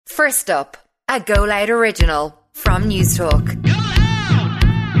First up, a Go Loud original from Newstalk.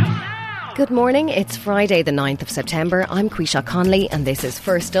 Good morning, it's Friday the 9th of September. I'm Quisha Conley and this is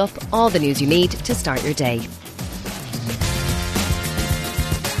First Up, all the news you need to start your day.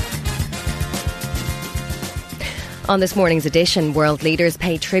 On this morning's edition, world leaders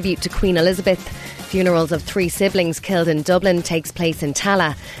pay tribute to Queen Elizabeth. Funerals of 3 siblings killed in Dublin takes place in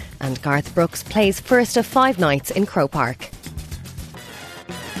Tallaght. And Garth Brooks plays first of 5 nights in Croke Park.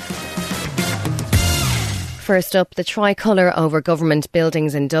 First up, the tricolour over government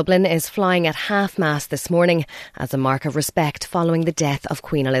buildings in Dublin is flying at half-mast this morning as a mark of respect following the death of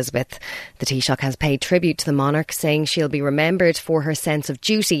Queen Elizabeth. The Taoiseach has paid tribute to the monarch, saying she'll be remembered for her sense of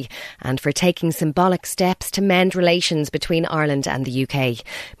duty and for taking symbolic steps to mend relations between Ireland and the UK.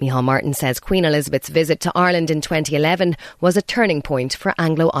 Micheál Martin says Queen Elizabeth's visit to Ireland in 2011 was a turning point for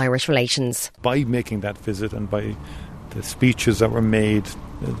Anglo-Irish relations. By making that visit and by the speeches that were made,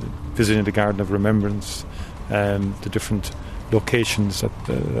 visiting the Garden of Remembrance, the different locations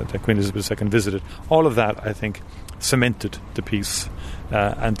that Queen Elizabeth II visited. All of that, I think, cemented the peace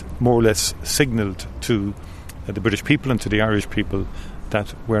and more or less signalled to the British people and to the Irish people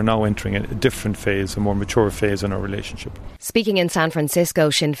that we're now entering a different phase, a more mature phase in our relationship. Speaking in San Francisco,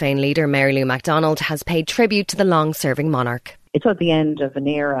 Sinn Féin leader Mary Lou McDonald has paid tribute to the long-serving monarch. It's at the end of an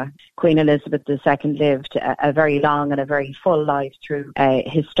era. Queen Elizabeth II lived a very long and a very full life through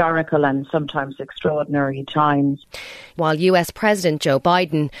historical and sometimes extraordinary times. While US President Joe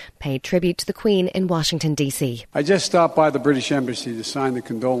Biden paid tribute to the Queen in Washington, D.C. I just stopped by the British Embassy to sign the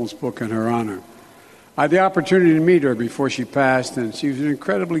condolence book in her honour. I had the opportunity to meet her before she passed, and she was an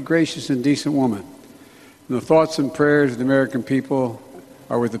incredibly gracious and decent woman. And the thoughts and prayers of the American people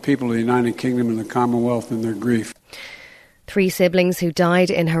are with the people of the United Kingdom and the Commonwealth in their grief. 3 siblings who died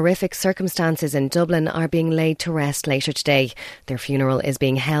in horrific circumstances in Dublin are being laid to rest later today. Their funeral is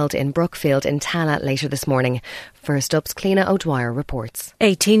being held in Brookfield in Tallaght later this morning. First up's Cliona O'Dwyer reports.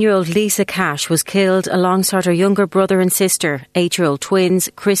 18-year-old Lisa Cash was killed alongside her younger brother and sister, 8-year-old twins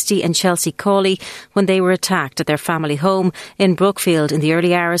Christy and Chelsea Cawley, when they were attacked at their family home in Brookfield in the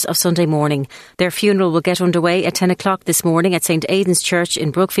early hours of Sunday morning. Their funeral will get underway at 10 o'clock this morning at St Aidan's Church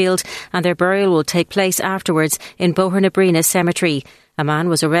in Brookfield, and their burial will take place afterwards in Bohernabrina Cemetery. A man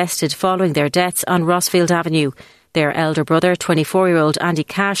was arrested following their deaths on Rossfield Avenue. Their elder brother, 24-year-old Andy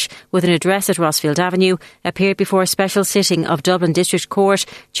Cash, with an address at Rossfield Avenue, appeared before a special sitting of Dublin District Court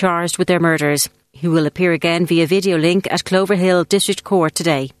charged with their murders. He will appear again via video link at Cloverhill District Court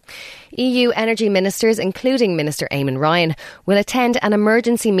today. EU energy ministers, including Minister Eamon Ryan, will attend an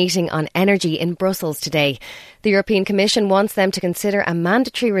emergency meeting on energy in Brussels today. The European Commission wants them to consider a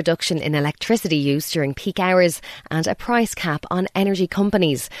mandatory reduction in electricity use during peak hours and a price cap on energy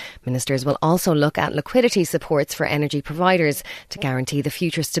companies. Ministers will also look at liquidity supports for energy providers to guarantee the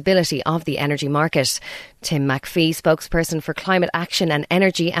future stability of the energy market. Tim McPhee, spokesperson for climate action and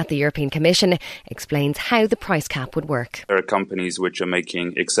energy at the European Commission, explains how the price cap would work. There are companies which are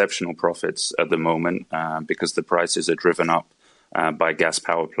making exceptional profits at the moment because the prices are driven up by gas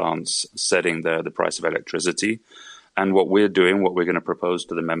power plants setting the price of electricity. And what we're doing, what we're going to propose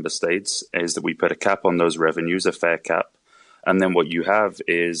to the member states is that we put a cap on those revenues, a fair cap. And then what you have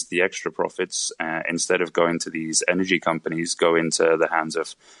is the extra profits, instead of going to these energy companies, go into the hands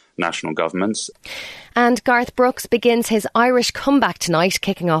of national governments. And Garth Brooks begins his Irish comeback tonight,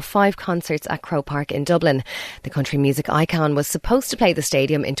 kicking off 5 concerts at Croke Park in Dublin. The country music icon was supposed to play the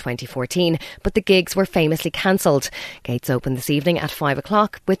stadium in 2014, but the gigs were famously cancelled. Gates open this evening at 5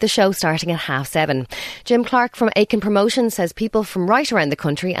 o'clock, with the show starting at 7:30. Jim Clark from Aiken Promotions says people from right around the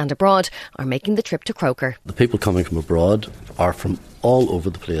country and abroad are making the trip to Croker. The people coming from abroad are from all over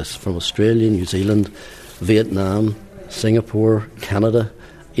the place, from Australia, New Zealand, Vietnam, Singapore, Canada.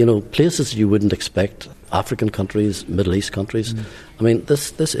 You know, places you wouldn't expect, African countries, Middle East countries. I mean,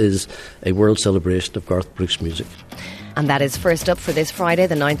 this is a world celebration of Garth Brooks music. And that is First Up for this Friday,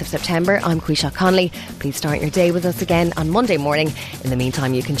 the 9th of September. I'm Quisha Conley. Please start your day with us again on Monday morning. In the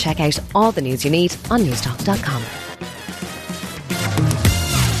meantime, you can check out all the news you need on newstalk.com.